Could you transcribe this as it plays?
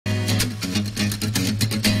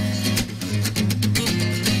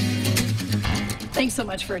Thanks so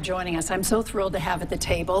much for joining us. I'm so thrilled to have at the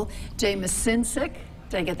table Misencik.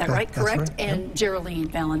 Did I get that right? Correct? Right. And Geralene,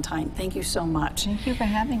 Valentine. Thank you so much. Thank you for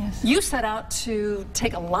having us. You set out to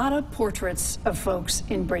take a lot of portraits of folks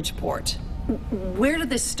in Bridgeport. Where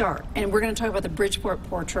did this start? And we're going to talk about the Bridgeport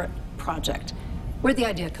Portrait Project. Where did the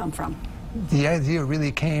idea come from? The idea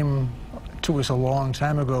really came to us a long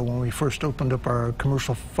time ago when we first opened up our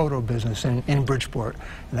commercial photo business in Bridgeport,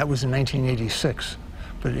 and that was in 1986.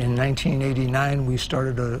 But in 1989, we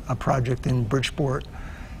started a project in Bridgeport,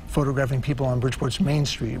 photographing people on Bridgeport's Main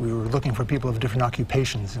Street. We were looking for people of different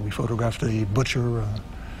occupations, and we photographed a butcher,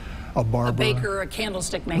 a barber. A baker, a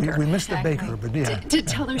candlestick maker. We missed the baker, but yeah. To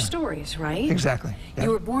tell their stories, right? Exactly. Yeah.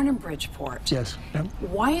 You were born in Bridgeport. Yes. Yep.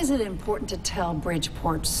 Why is it important to tell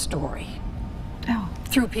Bridgeport's story? Oh,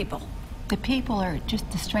 through people. The people are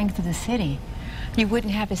just the strength of the city. You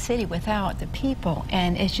wouldn't have a city without the people,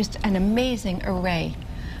 and it's just an amazing array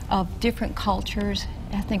of different cultures,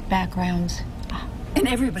 ethnic backgrounds. And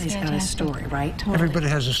everybody's got a story, right? Totally. Everybody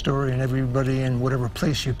has a story, and everybody in whatever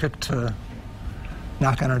place you pick to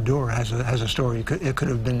knock on our door has a story. It could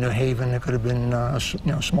have been New Haven, it could have been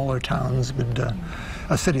smaller towns, but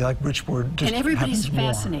a city like Bridgeport just and everybody's happens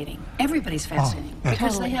more. fascinating. Everybody's fascinating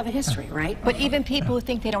because they have a history, right? But even people who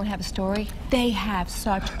think they don't have a story, they have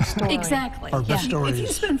such a story. Exactly. Our best stories. If you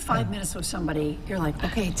spend 5 minutes with somebody, you're like,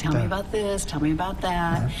 okay, tell me about this, tell me about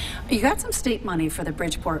that. You got some state money for the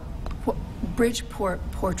Bridgeport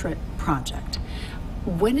Portrait Project.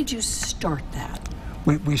 When did you start that?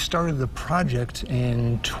 We started the project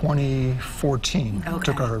in 2014. Okay.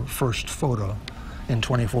 Took our first photo in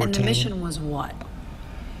 2014. And the mission was what?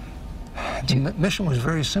 The mission was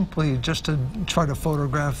very simply just to try to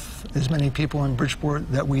photograph as many people in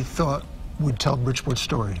Bridgeport that we thought would tell Bridgeport's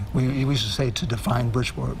story. We used to say to define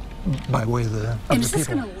Bridgeport by way of the And is this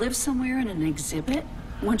going to live somewhere in an exhip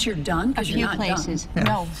once you're done? Because you're not places. done.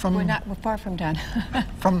 Yeah, No, we're far from done.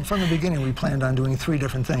 from the beginning, we planned on doing 3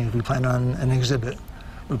 different things. We planned on an exhibit.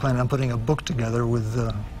 We planned on putting a book together with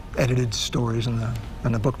edited stories in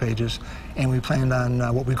the book pages, and we planned on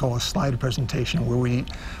what we call a slide presentation, where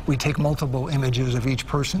we take multiple images of each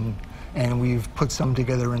person, and we've put some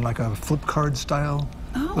together in like a flip card style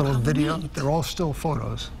little video. Neat. They're all still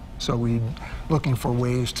photos, so we're looking for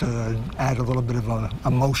ways to add a little bit of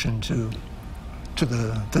emotion to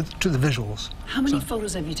the visuals. How many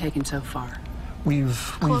photos have you taken so far? We've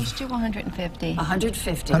Close to 150.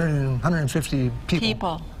 150. 150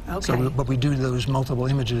 people. Okay. But we do those multiple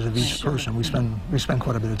images of each person. We spend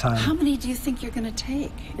quite a bit of time. How many do you think you're going to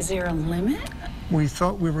take? Is there a limit? We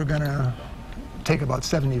thought we were going to take about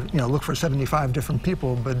 70, look for 75 different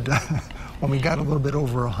people, but when we got a little bit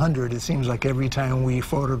over 100, it seems like every time we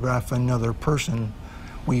photograph another person,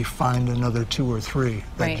 we find another 2 or 3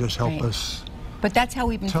 that just help us. But that's how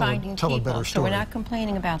we've been finding tell a people, better so story. we're not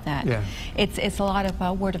complaining about that. Yeah. It's a lot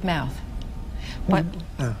of word of mouth. But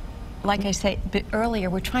like I said earlier,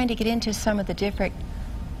 we're trying to get into some of the different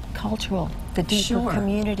the deeper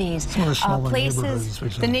communities, some of the smaller places,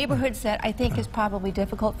 neighborhoods, the neighborhoods that I think is probably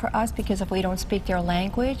difficult for us because if we don't speak their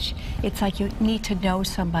language, it's like you need to know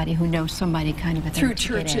somebody who knows somebody kind of a thing. Through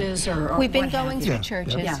churches or we've been going through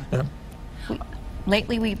churches. Yeah.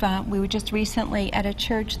 Lately, we were just recently at a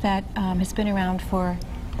church that has been around for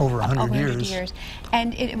over 100 years.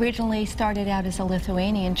 And it originally started out as a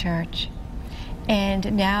Lithuanian church.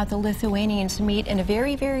 And now the Lithuanians meet in a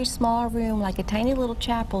very, very small room, like a tiny little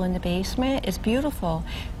chapel in the basement. It's beautiful,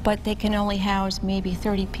 but they can only house maybe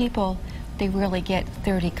 30 people. They really get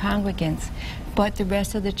 30 congregants. But the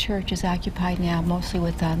rest of the church is occupied now mostly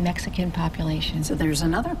with the Mexican population. So there's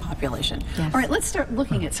another population. Yes. All right, let's start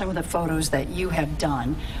looking at some of the photos that you have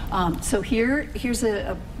done. So here's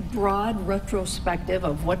a broad retrospective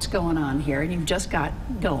of what's going on here, and you've just got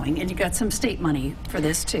going, and you got some state money for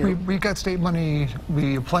this too. We got state money.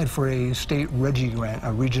 We applied for a state REGI grant,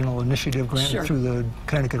 a regional initiative grant through the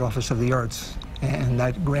Connecticut Office of the Arts, and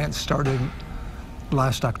that grant started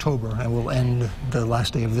last October and will end the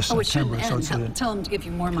last day of this September. It shouldn't end. Tell them to give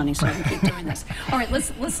you more money so I can keep doing this. All right,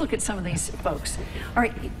 let's look at some of these folks. All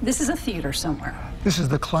right, this is a theater somewhere. This is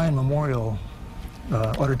the Klein Memorial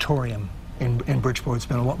Auditorium in Bridgeport. It's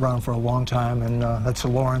been around for a long time, and that's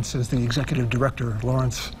Lawrence is the executive director.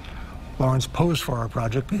 Lawrence posed for our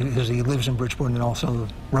project because he lives in Bridgeport and also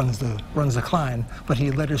runs the Klein, but he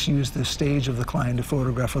let us use the stage of the Klein to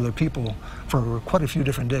photograph other people for quite a few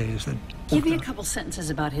different days. Give me a couple sentences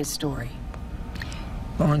about his story.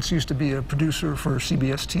 Lawrence used to be a producer for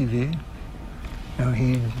CBS TV. You know,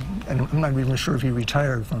 and I'm not even sure if he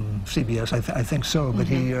retired from CBS. I think so, but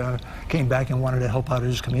he came back and wanted to help out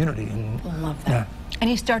his community. And Love that. Yeah, And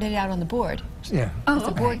he started out on the board. yeah. Oh, He's a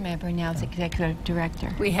okay. board member, now he's executive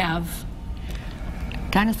director. We have,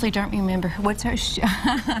 Honestly, don't remember. What's her...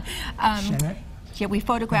 Shannon? Yeah, we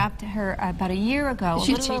photographed her about a year ago, Is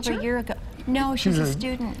she a a little over teacher? a year ago. No, she's a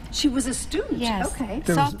student. she was a student. Yes. Okay.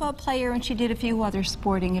 There was- Softball player, and she did a few other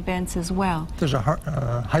sporting events as well. There's a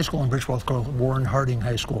high school in Bridgeport called Warren Harding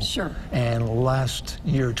High School. Sure. And last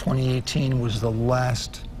year, 2018, was the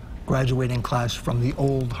last graduating class from the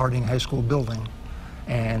old Harding High School building.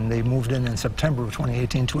 And they moved in September of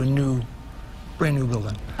 2018 to a brand new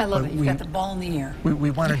building. I love But it. You've got the ball in the air.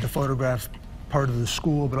 we wanted to photograph part of the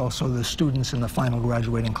school, but also the students in the final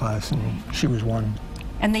graduating class, and she was one.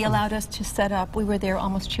 And they allowed us to set up. We were there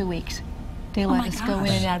almost 2 weeks. They Oh let my us go in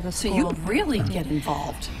gosh. and out of the So school. you really get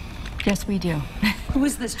involved. Yes, we do. Who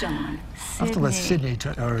is this gentleman? I'll have to let Sydney,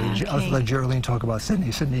 I'll have to let Geralene talk about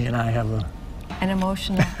Sydney. Sydney and I have a... An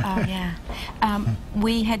emotional, oh yeah.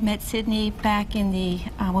 We had met Sydney back in the,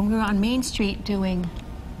 when we were on Main Street doing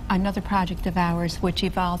another project of ours, which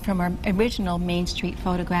evolved from our original Main Street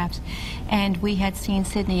photographs. And we had seen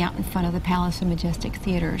Sydney out in front of the Palace and Majestic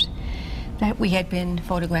Theaters that we had been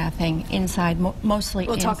photographing inside, mostly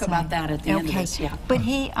We'll inside. talk about that at the end of this, yeah. But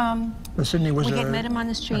he, But Sydney was we had a- met him on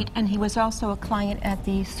the street, and he was also a client at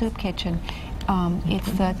the soup kitchen.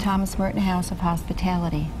 It's the Thomas Merton House of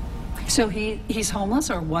Hospitality. So he's homeless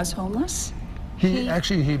or was homeless?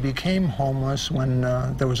 He became homeless when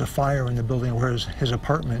there was a fire in the building where his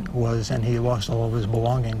apartment was, and he lost all of his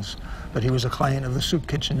belongings. But he was a client of the soup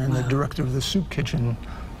kitchen, and the director of the soup kitchen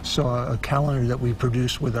saw a calendar that we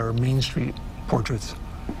produced with our Main Street portraits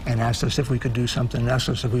and asked us if we could do something, asked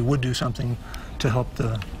us if we would do something to help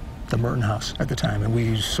the Merton House at the time, and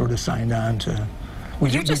we sort of signed on to...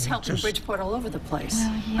 You're just helping Bridgeport all over the place.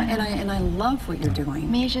 Well, yeah. And I love what you're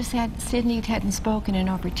doing. Sydney hadn't spoken in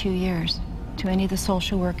over 2 years to any of the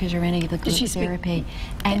social workers or any of the group she speak- therapy.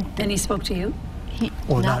 And And he spoke to you?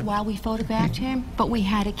 Well, not not- while we photographed him, but we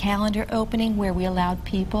had a calendar opening where we allowed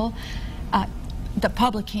people. The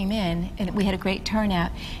public came in, and we had a great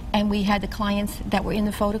turnout. And we had the clients that were in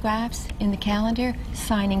the photographs, in the calendar,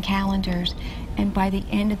 signing calendars. And by the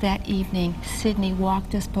end of that evening, Sydney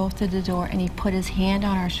walked us both to the door, and he put his hand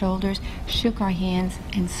on our shoulders, shook our hands,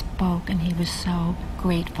 and spoke. And he was so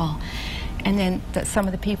grateful. And then some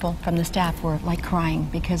of the people from the staff were like crying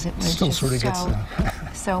because it was Still just sort of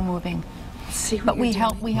gets so moving. See what But you're we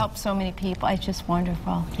doing? help so many people. It's just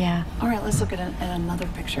wonderful. Yeah. All right, let's look at another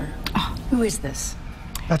picture. Who is this?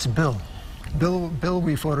 That's Bill. Bill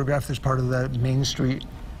we photographed as part of that Main Street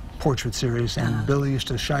portrait series, and Bill used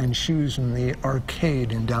to shine shoes in the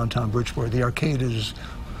arcade in downtown Bridgeport. The arcade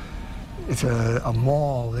it's a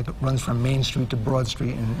mall that runs from Main Street to Broad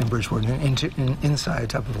Street in Bridgeport, an inside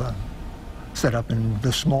type of a setup. And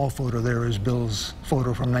the small photo there is Bill's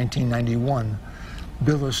photo from 1991.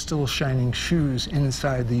 Bill is still shining shoes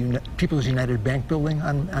inside the People's United Bank building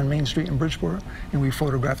on Main Street in Bridgeport, and we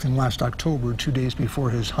photographed him last October, 2 days before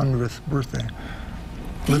his 100th birthday.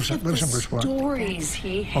 Lives in Bridgeport. Stories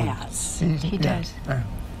he has. He does.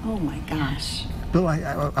 Oh my gosh. Bill,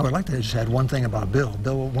 I would like to just add one thing about Bill.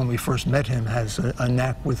 Bill, when we first met him, has a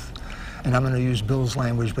knack with, and I'm going to use Bill's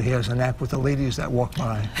language, but he has a knack with the ladies that walk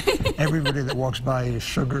by. Everybody that walks by is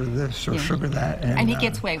sugar this or sugar that. And he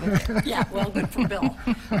gets away with it. Yeah, well, good for Bill.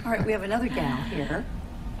 All right, we have another gal here.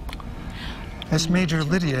 That's Major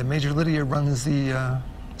Lydia. Major Lydia runs the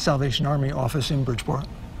Salvation Army office in Bridgeport.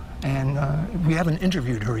 And we haven't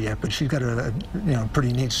interviewed her yet, but she's got a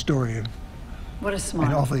pretty neat story. What a And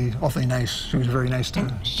smile. awfully nice. She was very nice to,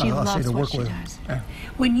 And she I'll say, loves to what work she with. does. Yeah.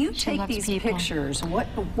 When you She take loves these people. pictures,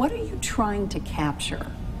 what are you trying to capture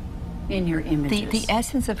in your images? The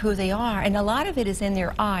essence of who they are, and a lot of it is in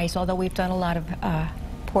their eyes, although we've done a lot of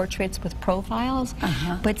portraits with profiles.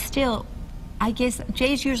 But still, I guess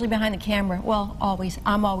Jay's usually behind the camera. Well, always.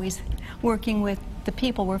 I'm always working with the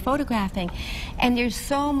people we're photographing. And there's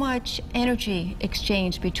so much energy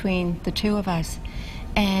exchanged between the two of us.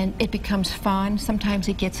 And it becomes fun. Sometimes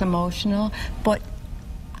it gets emotional. But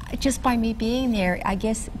just by me being there, I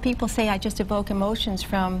guess people say I just evoke emotions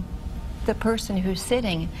from the person who's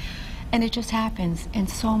sitting. And it just happens. And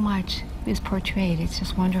so much is portrayed. It's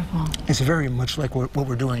just wonderful. It's very much like what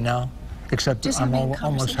we're doing now, except Just I'm having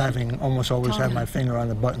a almost always have my finger on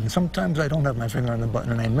the button. Sometimes I don't have my finger on the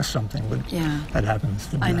button and I miss something, but Yeah. that happens.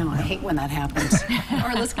 I know, I hate when that happens. All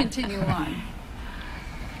right, let's continue on.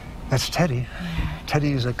 That's Teddy.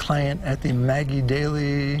 Teddy is a client at the Maggie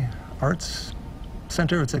Daly Arts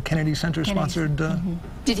Center. It's a Kennedy Center sponsored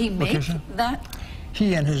Did he make location? that?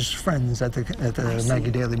 he and his friends at the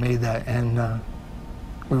Maggie Daily made that, and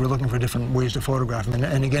we were looking for different ways to photograph him.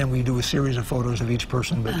 And again, we do a series of photos of each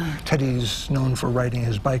person, but Teddy's known for riding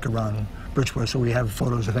his bike around Bridgeport, so we have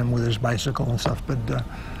photos of him with his bicycle and stuff. But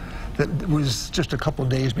that was just a couple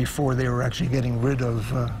days before they were actually getting rid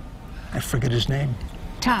of, I forget his name.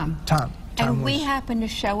 Tom. Tom. And we happened to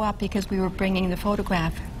show up because we were bringing the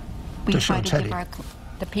photograph. We tried to give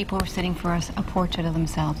the people who were sitting for us a portrait of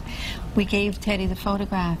themselves. We gave Teddy the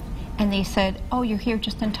photograph, and they said, "Oh, you're here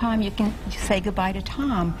just in time. You can say goodbye to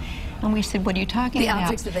Tom." And we said, "What are you talking about?" The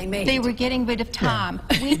objects that they made. They were getting rid of Tom.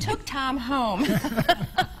 Yeah. We took Tom home.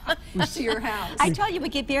 To your house. I told you, we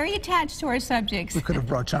get very attached to our subjects. We could have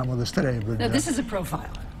brought Tom with us today, but... No, this is a profile.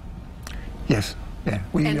 Yes, yeah.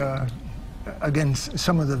 We, again,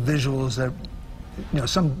 some of the visuals that,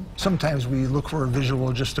 sometimes we look for a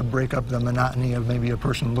visual just to break up the monotony of maybe a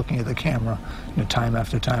person looking at the camera, time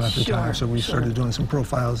after time after time. So we started doing some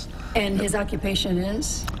profiles. And his occupation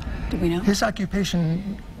is? Do we know? His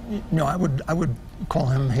occupation, I would call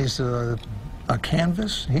him a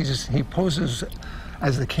canvas. He poses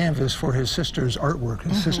as the canvas for his sister's artwork.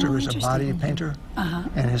 His sister is a body painter,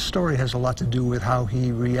 and his story has a lot to do with how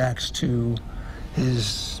he reacts to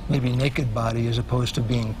his maybe naked body as opposed to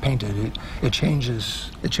being painted. It changes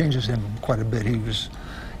him quite a bit. He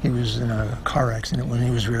was in a car accident when he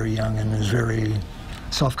was very young and was very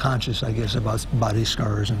self-conscious, I guess, about body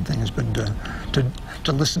scars and things. But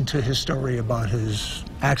to listen to his story about his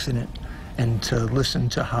accident and to listen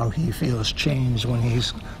to how he feels changed when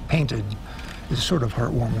he's painted is sort of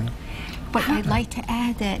heartwarming. But I'd like to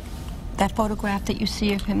add that that photograph that you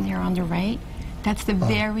see of him there on the right, that's the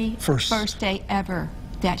very first day ever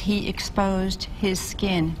that he exposed his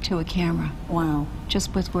skin to a camera. Wow.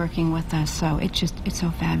 Just with working with us, so it's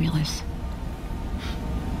so fabulous.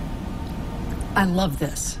 I love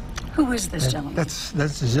this. Who is this gentleman? That's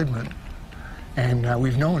Zygmunt, and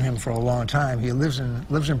we've known him for a long time. He lives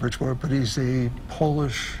in Bridgeport, but he's a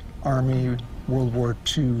Polish Army World War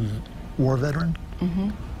II war veteran.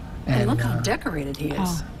 And look how decorated he is.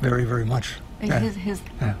 Oh. Very, very much.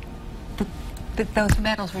 Those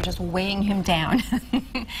medals were just weighing him down.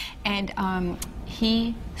 And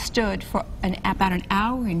he stood for about an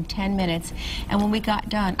hour and 10 minutes. And when we got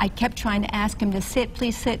done, I kept trying to ask him to sit,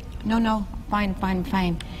 please sit. No, fine.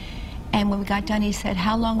 And when we got done, he said,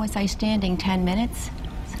 "How long was I standing? 10 minutes?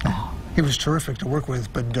 Said, oh. He was terrific to work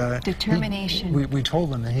with, but determination. We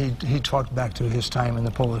told him, and he talked back to his time in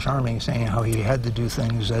the Polish Army, saying how he had to do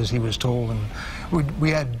things as he was told, and we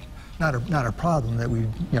had not a problem that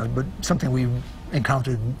but something we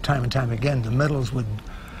encountered time and time again. The medals would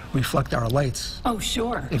reflect our lights. Oh,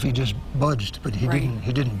 sure. If he just budged, but he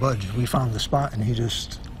didn't budge. We found the spot, and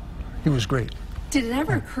he was great. Did it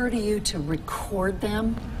ever occur to you to record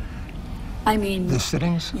them? I mean, the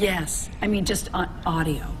sittings? Yes. I mean, just on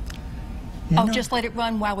audio. Just let it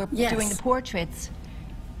run while we're doing the portraits.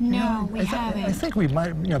 No, we haven't. I think we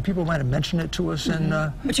might, people might have mentioned it to us, and...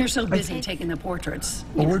 but you're so busy taking the portraits.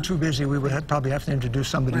 Well, we're too busy. We would probably have to introduce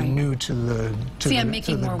somebody new to the See, I'm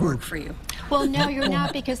making more work for you. Well, no, you're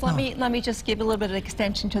not, because let me just give a little bit of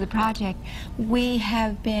extension to the project. We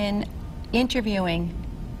have been interviewing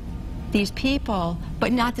these people,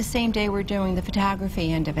 but not the same day we're doing the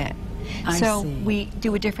photography end of it. So we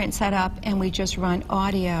do a different setup, and we just run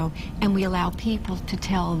audio, and we allow people to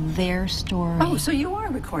tell their story. Oh, so you are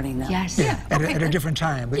recording them? Yes. Yeah, at a different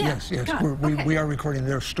time, but yes. We are recording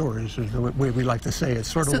their stories, is the way we like to say it.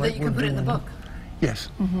 Sort of so like that you can put it in the book? Yes.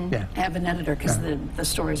 Yeah. Have an editor, because the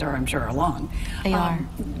stories are, I'm sure, long. They are.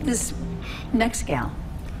 This next gal.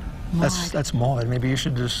 That's Maud. Maybe you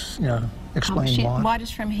should just, explain Maud. Maud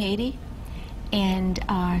is from Haiti, and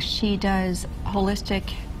she does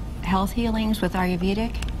holistic health healings with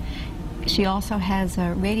Ayurvedic. She also has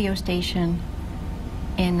a radio station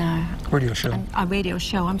in a radio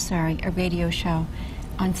show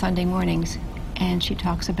on Sunday mornings, and she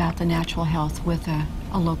talks about the natural health with a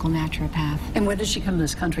local naturopath. And when did she come to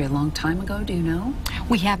this country? A long time ago, do you know?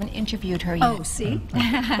 We haven't interviewed her yet. Oh, see?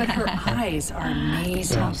 But her eyes are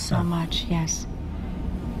amazing. So much, yes.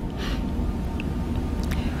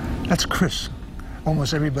 That's Chris.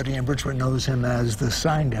 Almost everybody in Bridgeport knows him as the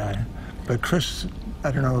sign guy, but Chris,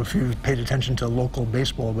 I don't know if you've paid attention to local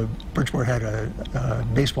baseball, but Bridgeport had a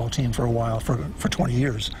baseball team for a while, for 20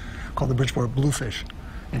 years, called the Bridgeport Bluefish,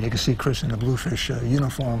 and you can see Chris in a Bluefish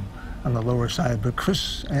uniform on the lower side. But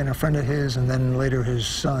Chris and a friend of his, and then later his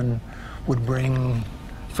son, would bring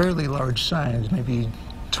fairly large signs, maybe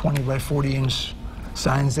 20 by 40 inch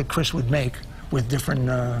signs that Chris would make with different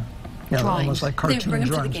almost like cartoon drawings.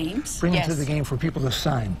 Bring them to the games? Bring them to the game for people to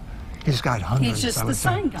sign. He's got hundreds. He's just I the would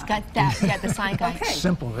sign think. guy. He's got that. Yeah, the sign guy. Okay.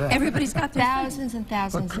 Simple, yeah. Everybody's got their thing. Thousands and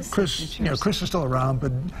thousands of Chris, signatures. Chris is still around,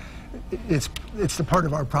 but it's the part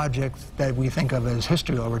of our project that we think of as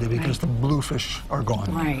history already because the bluefish are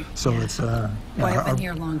gone. Right. So it's Well, I've been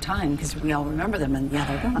here a long time because we all remember them, and yeah,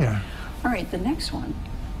 they're gone. Yeah. All right, the next one.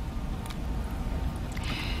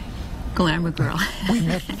 Glamour girl. we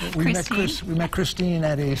met Christine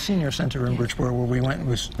at a senior center in Bridgeport where we went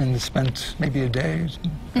and spent maybe a day.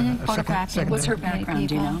 Photographing. What's her Many background,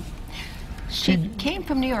 do you people. know? She came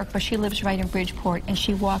from New York, but she lives right in Bridgeport, and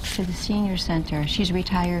she walks to the senior center. She's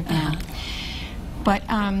retired now. But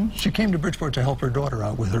She came to Bridgeport to help her daughter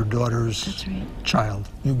out with her daughter's That's right. child,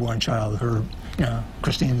 newborn child, her,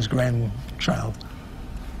 Christine's grandchild.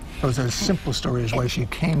 It was a simple story as why she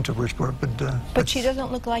came to Bridgeport, but she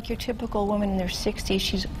doesn't look like your typical woman in their 60s.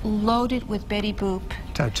 She's loaded with Betty Boop.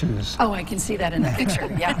 tattoos. Oh, I can see that in the picture,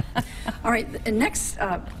 yeah. All right, the next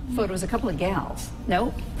photo is a couple of gals.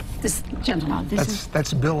 No? This gentleman.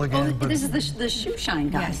 That's Bill again. Oh, this is the shoe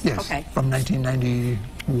shine guy. Yes. Yes, Okay. from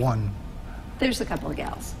 1991. There's a couple of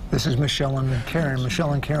gals. This is Michelle and Karen.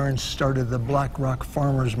 Michelle and Karen started the Black Rock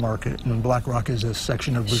Farmers Market, and Black Rock is a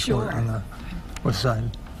section of Bridgeport Sure. on the west side.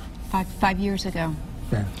 5 years ago.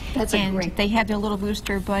 Yeah. That's a And great. they have their little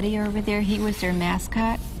rooster buddy over there. He was their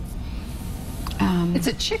mascot. It's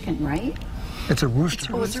a chicken, right? It's a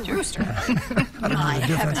rooster. Oh, it's a rooster. I don't know My the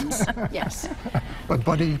difference. heavens. Yes. But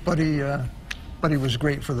Buddy was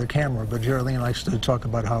great for the camera, but Geralene likes to talk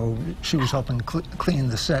about how she was helping clean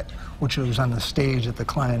the set, which was on the stage at the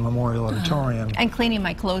Klein Memorial Auditorium. And cleaning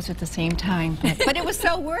my clothes at the same time. But it was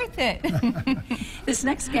so worth it. This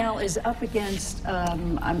next gal is up against,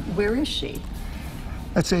 where is she?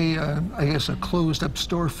 That's I guess, a closed-up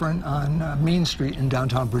storefront on Main Street in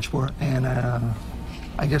downtown Bridgeport, and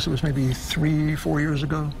I guess it was maybe 3-4 years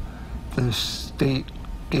ago, the state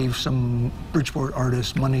gave some Bridgeport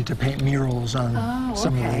artists money to paint murals on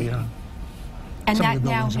some of the And some that of the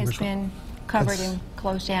now buildings in has Bridgeport. been covered That's- and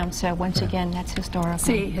closed down, so once again, that's historical.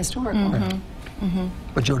 See, historical.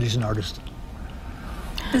 But Jody's an artist.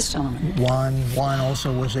 This gentleman. Juan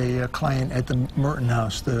also was a client at the Merton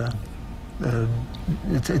House.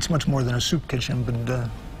 It's much more than a soup kitchen, but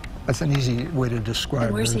that's an easy way to describe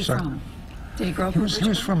And where's it. he from? Did he grow up He in was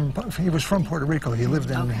Bridgeport? from Puerto Rico. He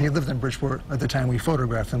lived in Bridgeport at the time we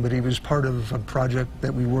photographed him, but he was part of a project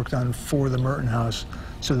that we worked on for the Merton House,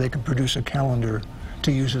 so they could produce a calendar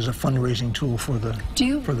to use as a fundraising tool for the Do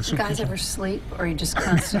you for the soup guys kitchen. ever sleep, or you just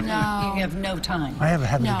constantly, No. you have no time? I have a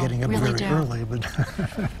habit No, of getting up really very don't. early, but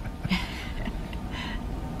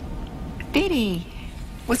Biddy.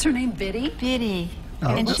 What's her name, Biddy? Biddy.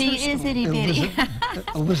 Oh, And what's she her is itty bitty.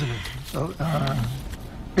 Elizabeth.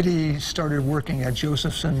 Biddy started working at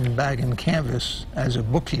Josephson Bag and Canvas as a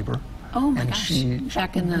bookkeeper. Oh my and gosh, she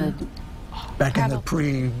back in the, back in the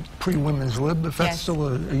pre-women's lib, if that's Yes. still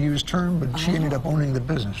a used term, but she ended up owning the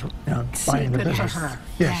business, See, buying the good for business. her.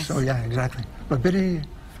 Yes, Yes. oh yeah, exactly. But Biddy,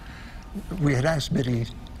 we had asked Biddy,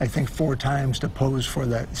 I think 4 times to pose for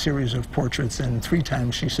that series of portraits, and 3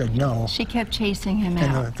 times she said no. She kept chasing him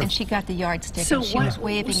And out, the- and she got the yardstick, so and she what, was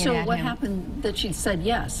waving so it at what him. happened that she said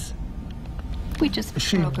yes? We just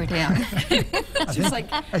She- broke her down. She's like,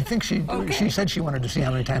 I think Okay. she said she wanted to see how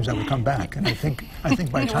many times I would come back, and I think by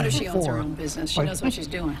no time wonder she owns her 4, own business. She by- knows what she's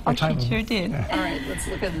doing. by Oh, time- she sure did. All right, let's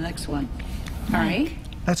look at the next one. All right.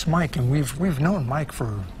 That's Mike, and we've known Mike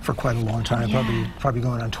for quite a long time, Yeah. probably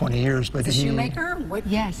going on 20 years. But The he, shoemaker? What?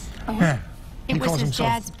 Yes. Yeah, he It was calls his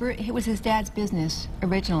himself. it was his dad's business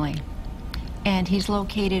originally, and he's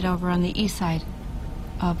located over on the east side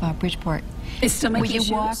of Bridgeport. Is still Will making you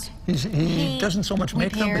shoes? walk? He he doesn't so much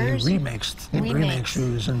make them, but repairs, he remakes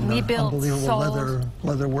shoes and rebuilds, unbelievable soles.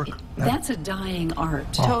 leather work. Yeah. That's a dying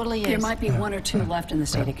art. Totally There is. might be 1 or 2 left in the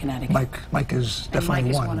state of Connecticut. Mike is And definitely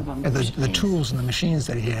Mike is one. one of them. And the tools and the machines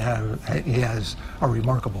that he has are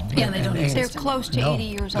remarkable. Yeah, they don't They're exist. close to No. 80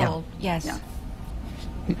 years Yeah. old. Yes.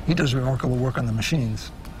 Yeah. He does remarkable work on the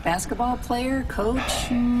machines. Basketball player, coach.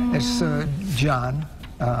 It's John.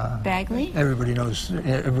 Bagley. Everybody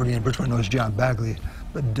in Bridgeport knows John Bagley,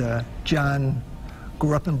 but John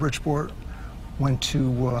grew up in Bridgeport, went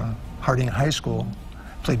to Harding High School,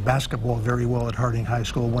 played basketball very well at Harding High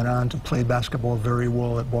School, went on to play basketball very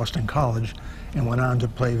well at Boston College, and went on to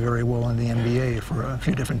play very well in the NBA for a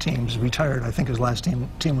few different teams. Retired, I think his last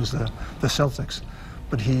team was the Celtics,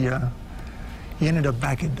 but he ended up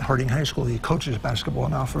back at Harding High School. He coaches basketball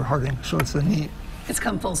now for Harding, so it's a neat, It's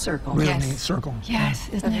come full circle. really Yes. neat circle. Yes,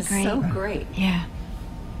 isn't That it is great? so great. Yeah.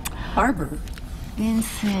 Barber.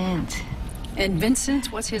 Vincent. And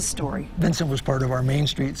Vincent, what's his story? Vincent was part of our Main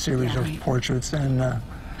Street series Yeah. of portraits, and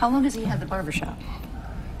How long has he had the barbershop?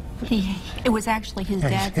 It was actually his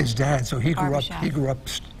dad's. His dad. So he grew up. barbershop.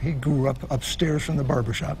 He grew up upstairs from the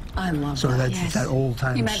barbershop. I love So that. that's Yes. that old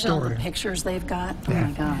time Can you imagine all story. the pictures they've got? Oh Yeah.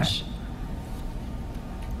 my gosh.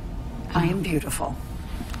 I am beautiful.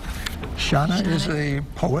 Shauna is a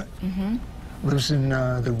poet. Mm-hmm. Lives in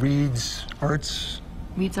the Reed's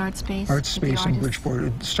Reed's Art Space. Art with the Space in artists. Bridgeport.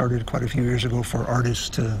 It started quite a few years ago for artists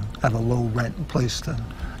to have a low rent place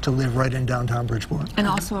to live right in downtown Bridgeport. And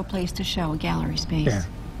also a place to show, a gallery space. Yeah.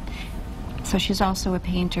 So she's also a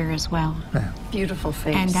painter as well. Yeah. Beautiful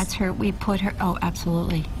face. And that's her, we put her, oh,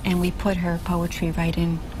 absolutely. And we put her poetry right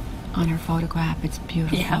in on her photograph. It's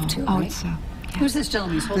beautiful. You have to, Oh, right? it's so. Who's this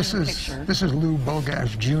gentleman? He's holding a This picture. is Lou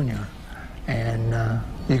Bogash Jr. And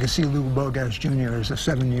you can see Lou Bogash Jr. as a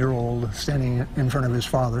 7-year-old standing in front of his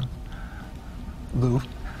father, Lou.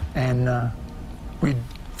 And we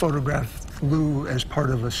photographed Lou as part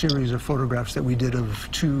of a series of photographs that we did of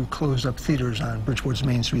 2 closed-up theaters on Bridgeport's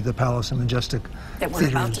Main Street, the Palace and Majestic That we're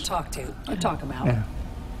theaters. about to talk about. Yeah.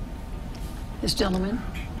 This gentleman?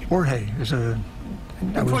 Jorge is a...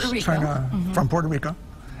 I was Puerto Rico. trying to, from Puerto Rico.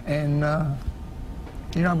 And,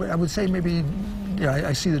 you know, I would say maybe, yeah,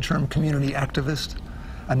 I see the term community activist.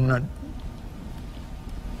 I'm not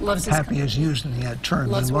Loves his happy as using that term.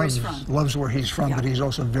 Loves He where he's from. Loves where he's from, Yeah. but he's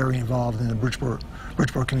also very involved in the Bridgeport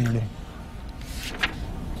community.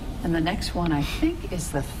 And the next one, I think,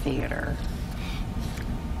 is the theater.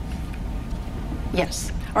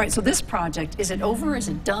 Yes. All right, so this project, is it over? Is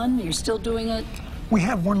it done? You're still doing it? We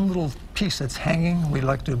have one little piece that's hanging. We'd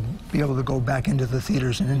like to be able to go back into the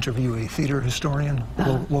theaters and interview a theater historian,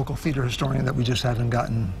 a local theater historian that we just haven't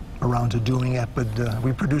gotten around to doing yet. But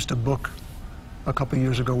we produced a book a couple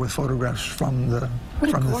years ago with photographs from the What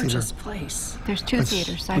a theater. gorgeous place. There's 2 It's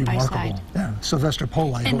theaters side by remarkable. side. Yeah, Sylvester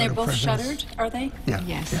Polite. And who they're had a both presence. shuttered, are they? Yeah.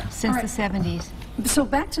 Yes, Yeah. since All the 70s. So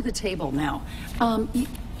back to the table now.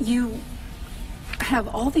 You have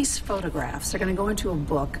all these photographs. They're going to go into a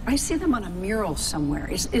book. I see them on a mural somewhere.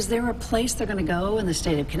 Is there a place they're going to go in the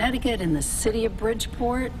state of Connecticut, in the city of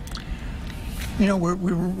Bridgeport? You know,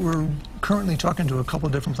 we're currently talking to a couple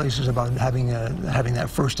different places about having that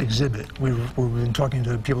first exhibit. We've been talking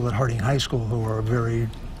to people at Harding High School who are very,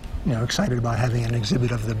 you know, excited about having an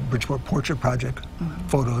exhibit of the Bridgeport Portrait Project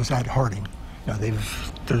photos at Harding. You know,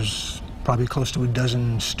 there's probably close to a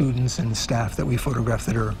dozen students and staff that we photographed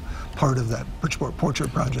that are part of that Bridgeport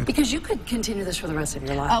Portrait Project. Because you could continue this for the rest of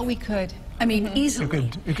your life. Oh, we could. I mean,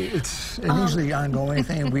 easily. It's an easily ongoing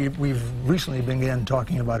thing. We've recently began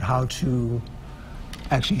talking about how to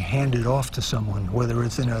actually hand it off to someone, whether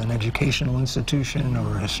it's in an educational institution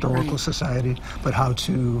or a historical society, but how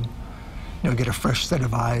to, you know, get a fresh set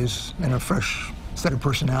of eyes and a fresh set of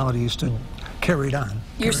personalities to carry it on.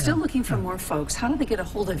 You're still looking for more folks. How do they get a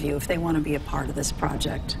hold of you if they want to be a part of this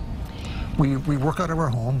project? We work out of our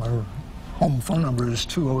home. Our home phone number is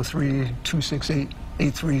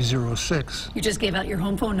 203-268-8306. You just gave out your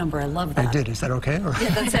home phone number. I love that. I did. Is that okay? Or? Yeah,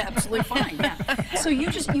 that's absolutely fine. Yeah. So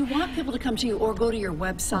you want people to come to you or go to your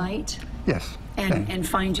website Yes. and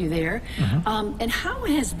find you there. And how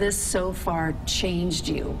has this so far changed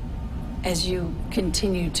you as you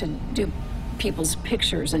continue to do people's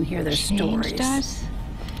pictures and hear their stories? Changed us?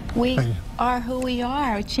 We are who we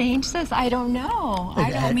are. It changed us? I don't know.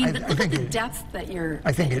 I mean, I look at think the it- depth that you're.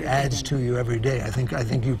 I think that it you're adds getting. to you every day. I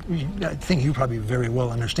think you probably very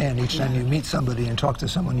well understand. Each time you meet somebody and talk to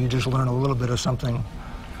someone, you just learn a little bit of something.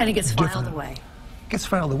 And it gets filed different. away. It gets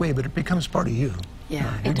filed away, but it becomes part of you.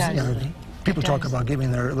 Yeah, it does. You know, people It talk does. about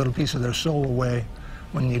giving their little piece of their soul away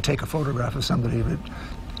when you take a photograph of somebody, but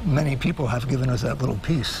many people have given us that little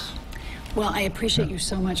piece. Well, I appreciate you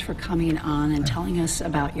so much for coming on and telling us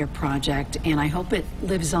about your project, and I hope it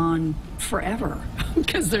lives on forever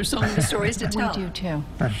because there's so many stories to tell. We do too.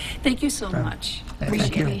 Thank you so much.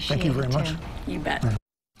 Thank you. appreciate Thank you very it, much. too. You bet.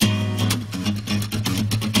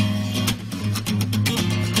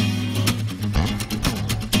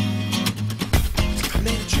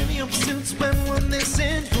 Made trivial pursuits when one they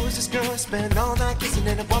send. Who's this girl I spend all night kissing?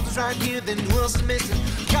 And if one was right here, then who else is missing?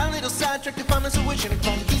 Got a little sidetracked if I'm so wishing to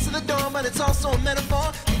find the keys to the door, but it's also a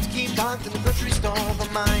metaphor. Need to keep locked in the grocery store,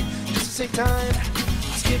 but mine just to save time.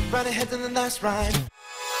 Skip right ahead to the last ride.